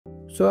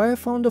So I have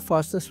found the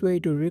fastest way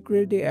to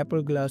recreate the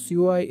Apple Glass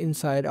UI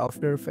inside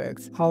After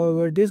Effects.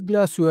 However, this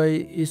Glass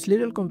UI is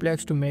little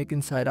complex to make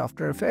inside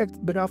After Effects,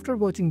 but after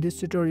watching this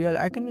tutorial,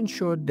 I can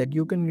ensure that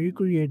you can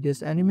recreate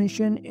this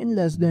animation in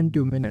less than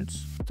 2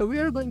 minutes. So we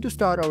are going to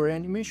start our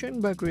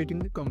animation by creating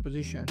the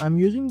composition. I'm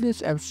using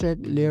this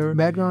abstract layer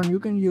background. You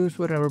can use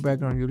whatever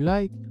background you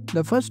like.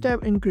 The first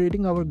step in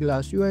creating our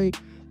Glass UI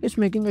is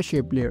making a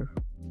shape layer.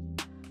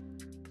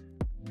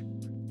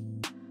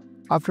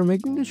 After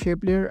making the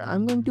shape layer,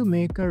 I'm going to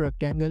make a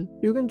rectangle.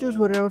 You can choose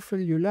whatever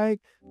fill you like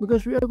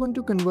because we are going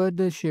to convert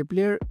the shape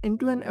layer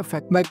into an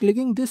effect by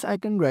clicking this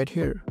icon right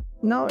here.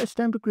 Now it's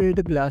time to create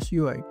the Glass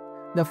UI.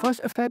 The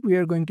first effect we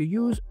are going to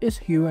use is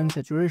hue and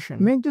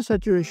saturation. Make the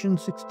saturation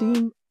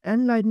 16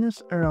 and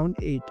lightness around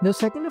 8. The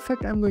second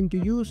effect I'm going to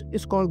use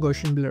is called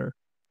Gaussian blur.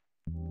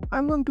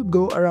 I'm going to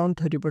go around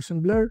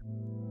 30% blur.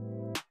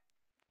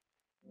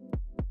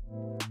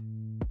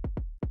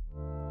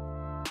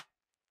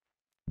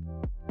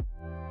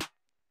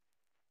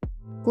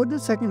 For the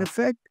second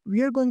effect,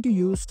 we are going to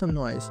use some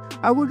noise.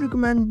 I would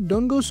recommend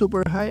don't go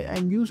super high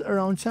and use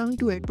around 7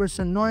 to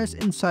 8% noise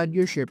inside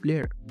your shape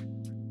layer.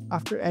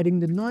 After adding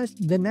the noise,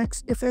 the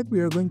next effect we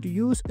are going to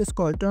use is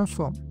called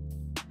transform.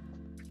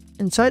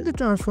 Inside the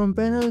transform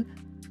panel,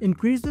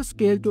 increase the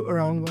scale to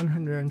around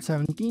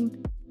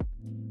 117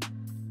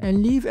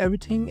 and leave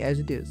everything as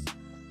it is.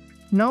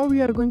 Now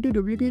we are going to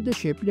duplicate the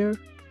shape layer.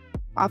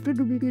 After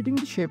duplicating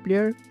the shape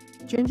layer,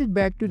 change it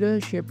back to the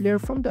shape layer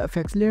from the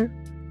effects layer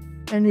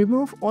and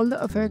remove all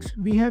the effects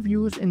we have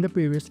used in the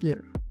previous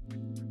layer.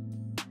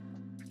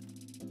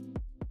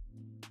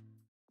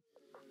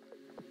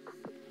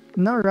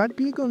 Now right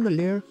click on the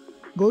layer,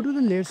 go to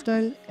the layer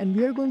style, and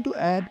we are going to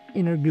add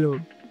inner glow.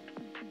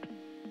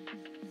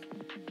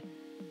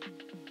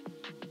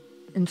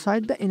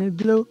 Inside the inner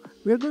glow,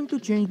 we are going to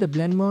change the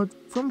blend mode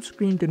from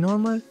screen to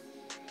normal.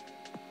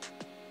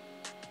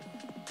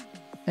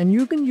 And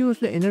you can use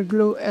the inner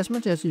glow as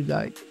much as you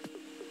like.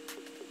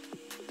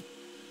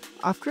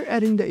 After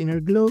adding the inner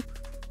glow,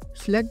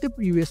 select the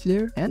previous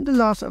layer, and the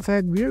last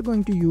effect we are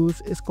going to use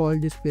is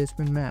called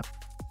displacement map.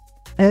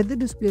 Add the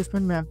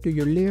displacement map to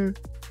your layer.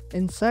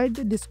 Inside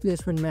the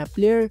displacement map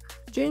layer,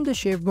 change the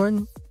shape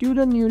 1 to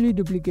the newly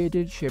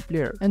duplicated shape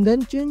layer, and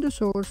then change the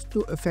source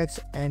to effects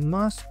and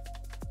mask.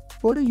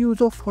 For the use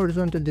of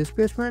horizontal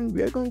displacement,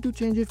 we are going to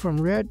change it from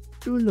red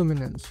to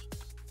luminance.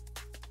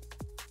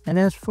 And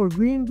as for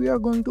green, we are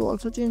going to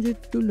also change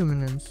it to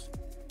luminance.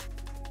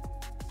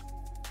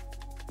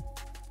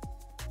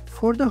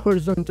 For the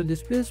horizontal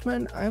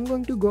displacement, I am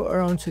going to go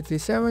around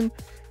 67,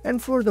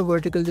 and for the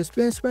vertical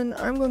displacement,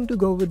 I am going to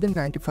go with the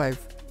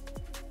 95.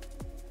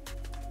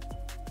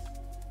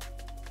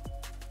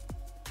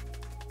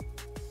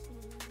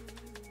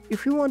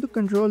 If you want to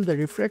control the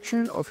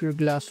refraction of your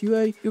Glass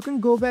UI, you can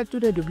go back to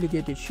the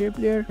duplicated shape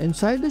layer.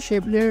 Inside the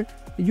shape layer,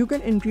 you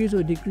can increase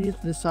or decrease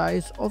the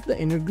size of the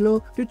inner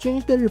glow to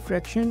change the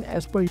refraction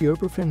as per your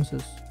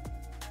preferences.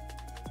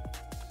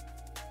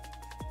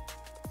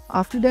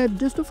 After that,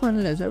 just to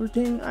finalize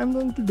everything, I'm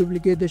going to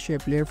duplicate the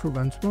shape layer for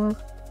once more.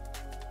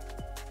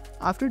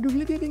 After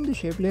duplicating the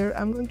shape layer,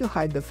 I'm going to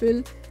hide the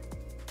fill.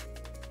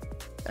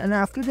 And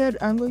after that,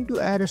 I'm going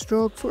to add a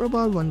stroke for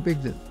about 1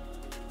 pixel.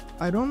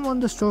 I don't want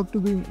the stroke to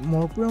be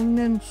more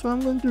prominent, so I'm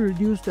going to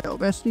reduce the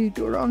opacity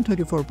to around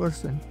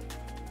 34%.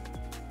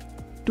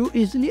 To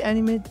easily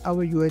animate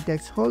our UI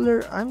text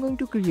holder, I'm going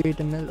to create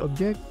a null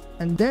object,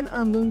 and then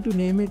I'm going to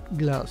name it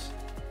Glass.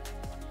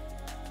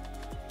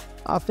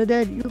 After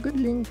that, you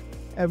can link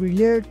every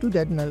layer to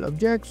that null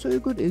object so you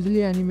could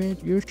easily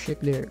animate your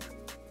shape layer.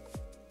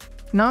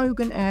 Now you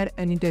can add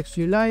any text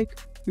you like.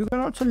 You can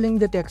also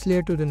link the text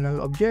layer to the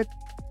null object.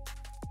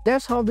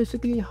 That's how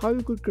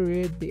you could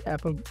create the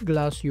Apple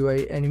Glass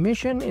UI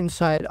animation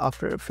inside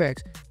After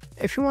Effects.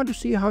 If you want to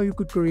see how you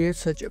could create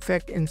such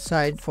effect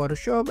inside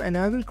Photoshop, and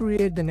I will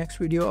create the next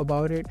video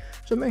about it,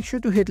 so make sure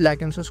to hit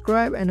like and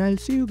subscribe, and I'll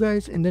see you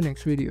guys in the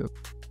next video.